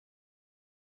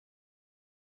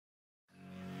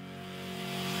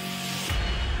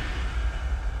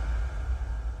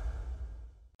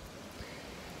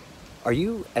Are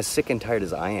you as sick and tired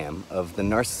as I am of the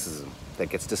narcissism that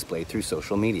gets displayed through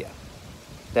social media?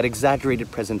 That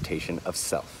exaggerated presentation of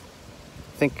self.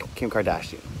 Think Kim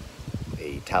Kardashian,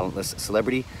 a talentless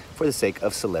celebrity for the sake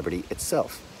of celebrity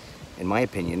itself. In my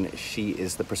opinion, she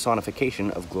is the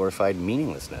personification of glorified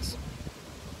meaninglessness.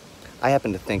 I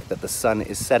happen to think that the sun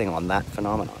is setting on that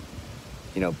phenomenon.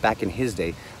 You know, back in his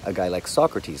day, a guy like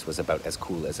Socrates was about as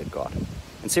cool as it got.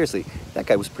 And seriously, that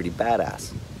guy was pretty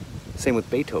badass. Same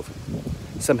with Beethoven.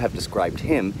 Some have described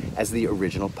him as the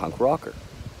original punk rocker.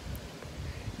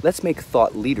 Let's make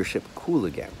thought leadership cool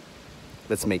again.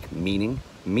 Let's make meaning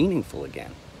meaningful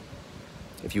again.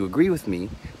 If you agree with me,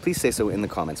 please say so in the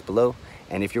comments below.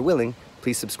 And if you're willing,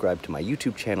 please subscribe to my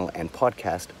YouTube channel and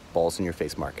podcast, Balls in Your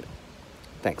Face Marketing.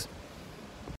 Thanks.